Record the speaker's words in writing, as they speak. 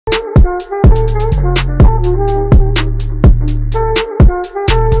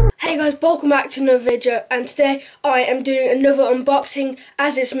Hey guys, welcome back to another video, and today I am doing another unboxing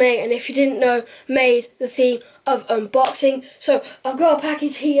as it's May, and if you didn't know, May is the theme of unboxing. So I've got a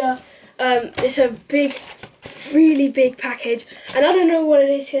package here. It's a big, really big package, and I don't know what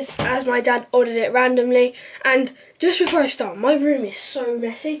it is as my dad ordered it randomly. And just before I start, my room is so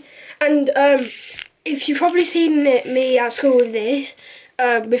messy, and if you've probably seen me at school with this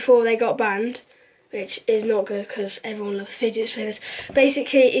before they got banned, which is not good because everyone loves fidget spinners.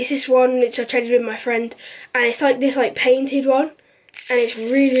 Basically, it's this one which I traded with my friend, and it's like this painted one, and it's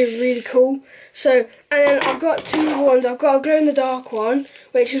really cool. So, and then I've got two other ones. I've got a glow in the dark one,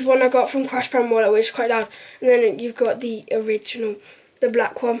 which is one I got from Crash Pan Wallet, which is quite loud, and then you've got the original, the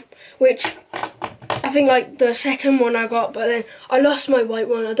black one, which I think like the second one I got, but then I lost my white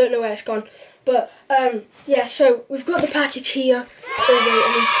one. I don't know where it's gone. But yeah, so we've got the package here. Oh wait,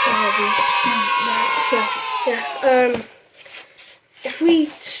 I need to grab it. So yeah, if we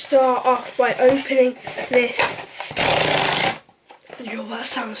start off by opening this, yo, that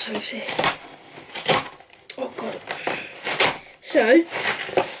sounds so sick. Oh god. So,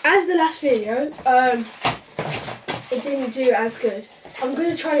 as the last video, it didn't do as good. I'm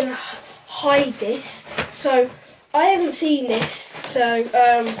gonna try and hide this. So I haven't seen this. So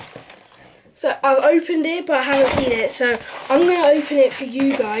I've opened it, but I haven't seen it. So I'm going to open it for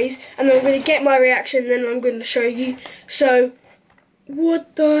you guys, and then I'm going to get my reaction, and then I'm going to show you. So,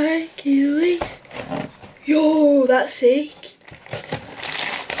 what the heck is this? Yo, that's sick.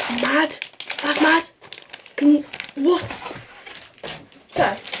 Mad. That's mad. Can you, what? So,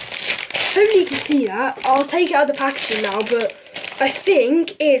 hopefully you can see that. I'll take it out of the packaging now, but I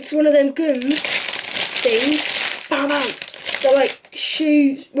think it's one of them guns things. Bam, bam. They're like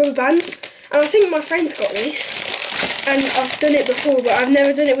shoes, rubber bands. And I think my friend's got this, and I've done it before, but I've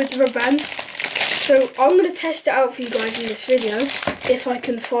never done it with the rubber bands. So I'm going to test it out for you guys in this video, if I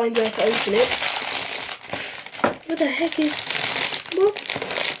can find where to open it. What the heck is... what?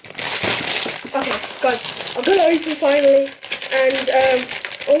 Okay, guys, I've got it open finally,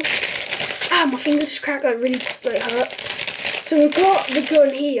 and my finger just cracked, like really hurt. So we've got the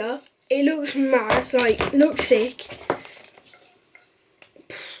gun here. It looks mad, like, looks sick.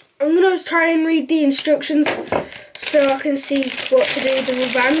 I'm going to try and read the instructions so I can see what to do with the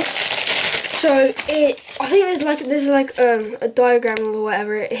rubber bands. So I think there's like a diagram or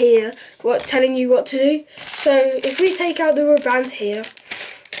whatever here, telling you what to do. So if we take out the rubber bands here,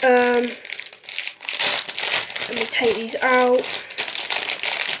 let me take these out.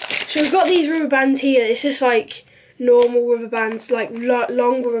 So we've got these rubber bands here. It's just like normal rubber bands, like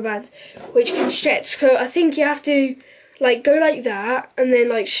long rubber bands, which can stretch. So I think you have to like go like that, and then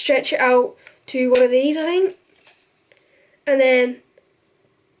like stretch it out to one of these, I think. And then,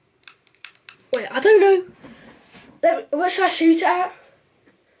 wait, I don't know. What should I shoot it at?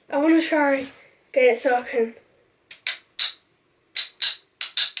 I want to try get it so I can.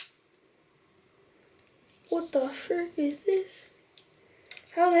 What the frick is this?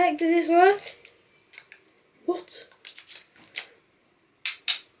 How the heck does this work? What?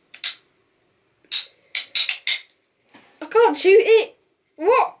 I can't shoot it.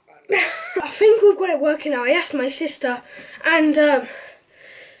 What? I think we've got it working now. I asked my sister, and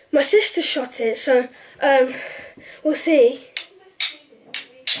my sister shot it, so we'll see.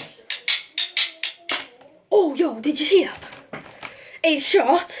 Oh, yo, did you see that? It's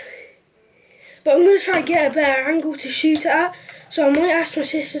shot, but I'm going to try and get a better angle to shoot it at, so I might ask my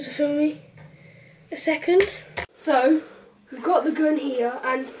sister to film me a second. So, we've got the gun here,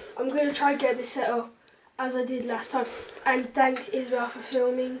 and I'm going to try and get this set up as I did last time. And thanks Isabel for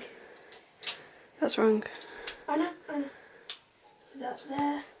filming. That's wrong. I know. So that's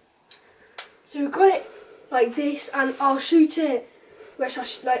there. So we've got it like this, and I'll shoot it. Where should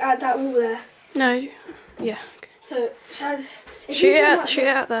I like add that wall there? No. Yeah. Okay. So should I shoot it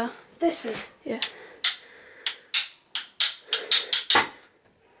out there. This one. Yeah.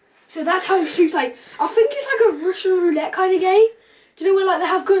 So that's how it shoots. Like, I think it's like a Russian roulette kind of game. Do you know where like they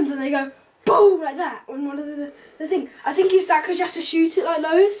have guns and they go boom like that on one of the thing? I think it's that because you have to shoot it like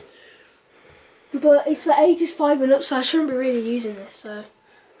loads. But it's for ages 5 and up, so I shouldn't be really using this. So,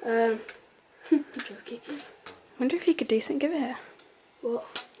 I'm joking. Wonder if you could do something. Give it here. What?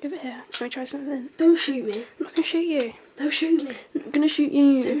 Give it here. Can we try something? Don't shoot me. I'm not gonna shoot you. Don't shoot me. I'm not gonna shoot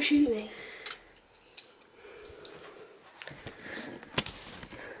you. Don't shoot me.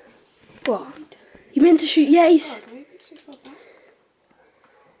 What? You meant to shoot? Yes.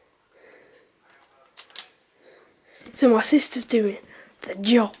 So my sister's doing the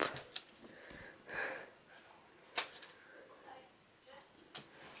job.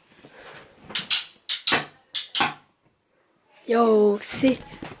 Yo, see.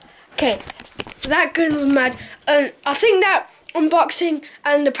 Okay, that gun's mad. I think that unboxing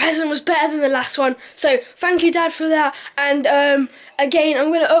and the present was better than the last one. So thank you, Dad, for that. And again,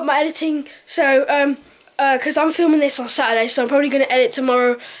 I'm gonna up my editing. So because I'm filming this on Saturday, so I'm probably gonna edit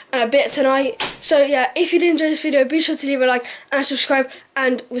tomorrow and a bit tonight. So yeah, if you did enjoy this video, be sure to leave a like and subscribe,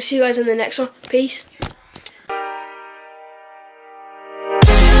 and we'll see you guys in the next one. Peace.